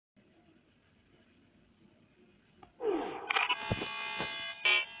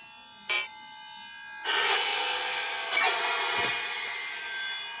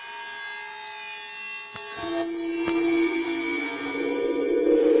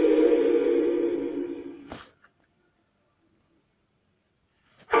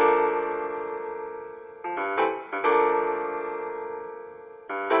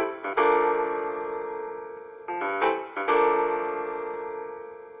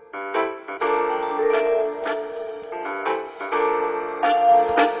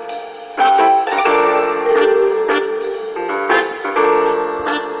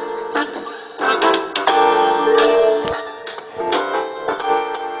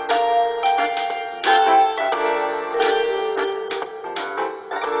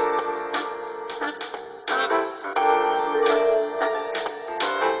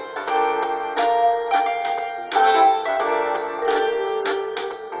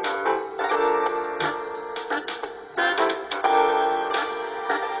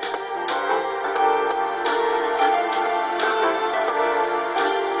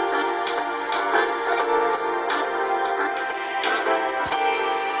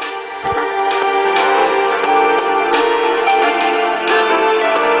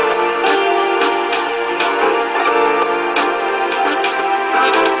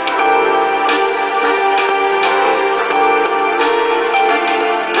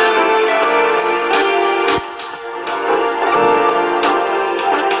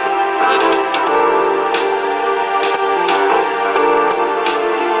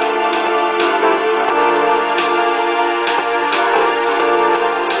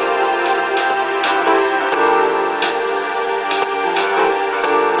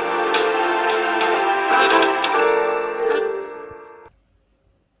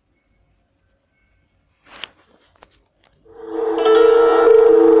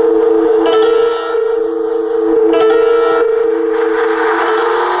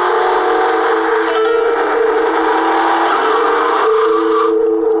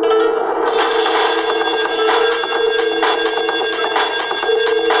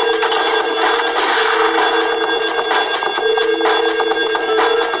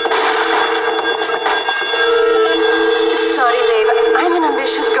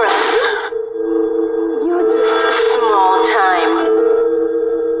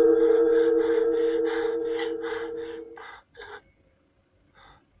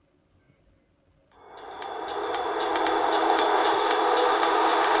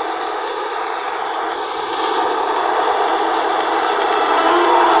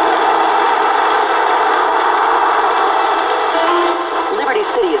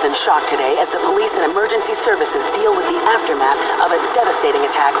is in shock today as the police and emergency services deal with the aftermath of a devastating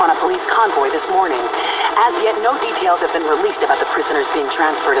attack on a police convoy this morning. As yet, no details have been released about the prisoners being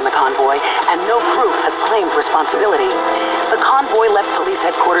transferred in the convoy, and no group has claimed responsibility. The convoy left police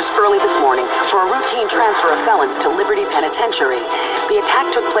headquarters early this morning for a routine transfer of felons to Liberty Penitentiary. The attack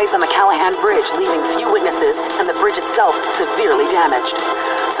took place on the Callahan Bridge, leaving few witnesses and the bridge itself severely damaged.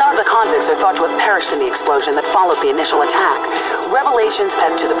 Some of the convicts are thought to have perished in the explosion that followed the initial attack. Revelations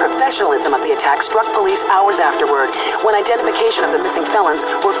as to the professionalism of the attack struck police hours afterward, when identification of the missing felons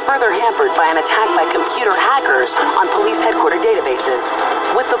were further hampered by an attack by computer hackers on police headquarters databases.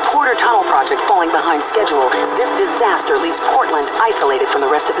 With the Porter Tunnel project falling behind schedule, this disaster leaves Portland isolated from the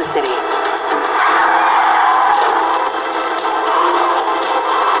rest of the city.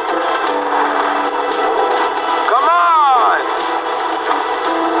 Come on!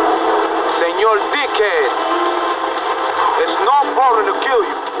 Senor Dickhead! It's no problem to kill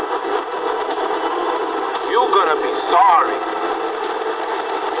you. You're gonna be sorry.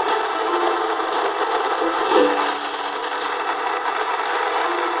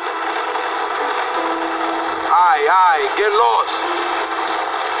 Aye, get lost.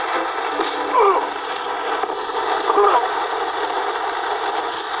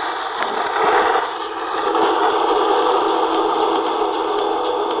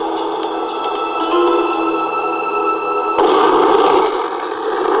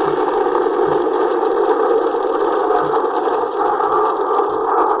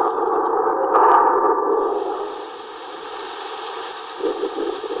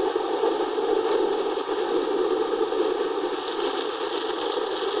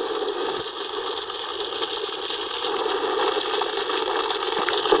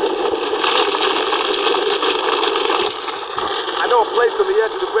 Place on the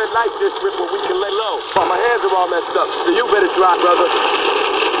edge of the red light district where we can lay low. Oh, my hands are all messed up, so you better drive, brother.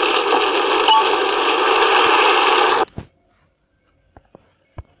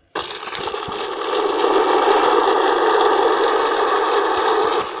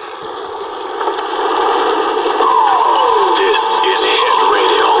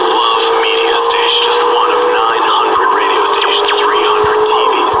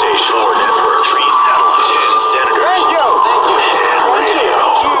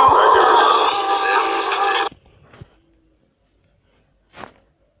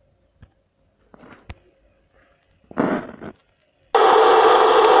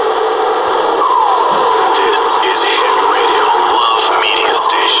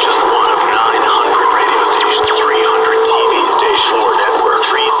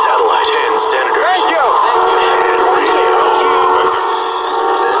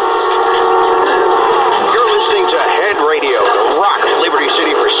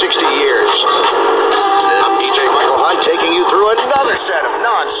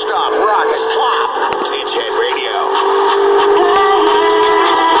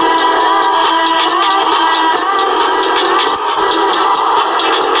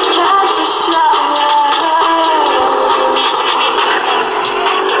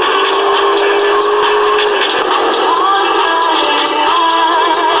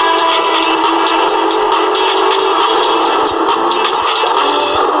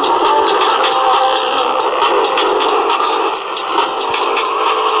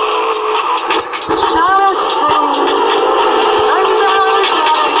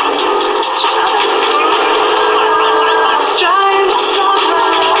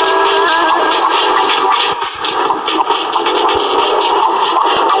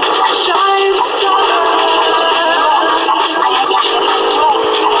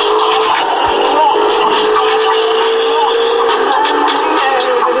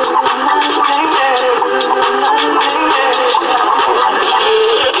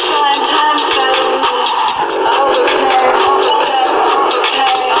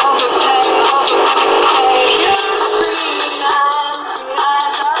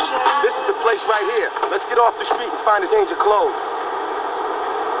 Off the street and find a danger close.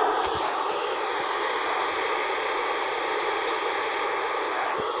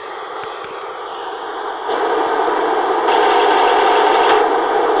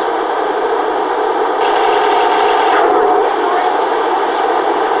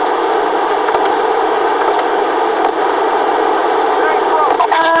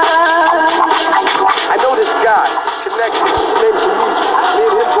 I know this guy, connected, his name's Luigi. Me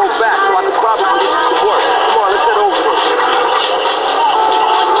and him go back, so I could probably get some work. Come on, let's head over there.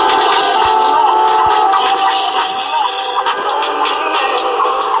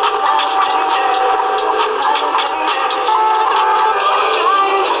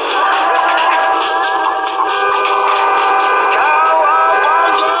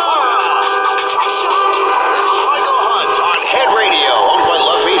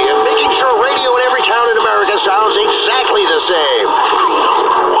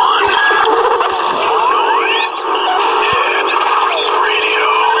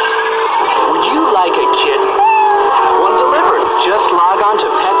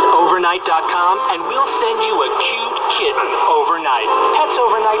 petsovernight.com and we'll send you a cute kitten overnight.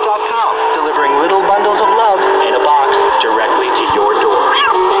 Petsovernight.com, delivering little bundles of love in a box directly to your door.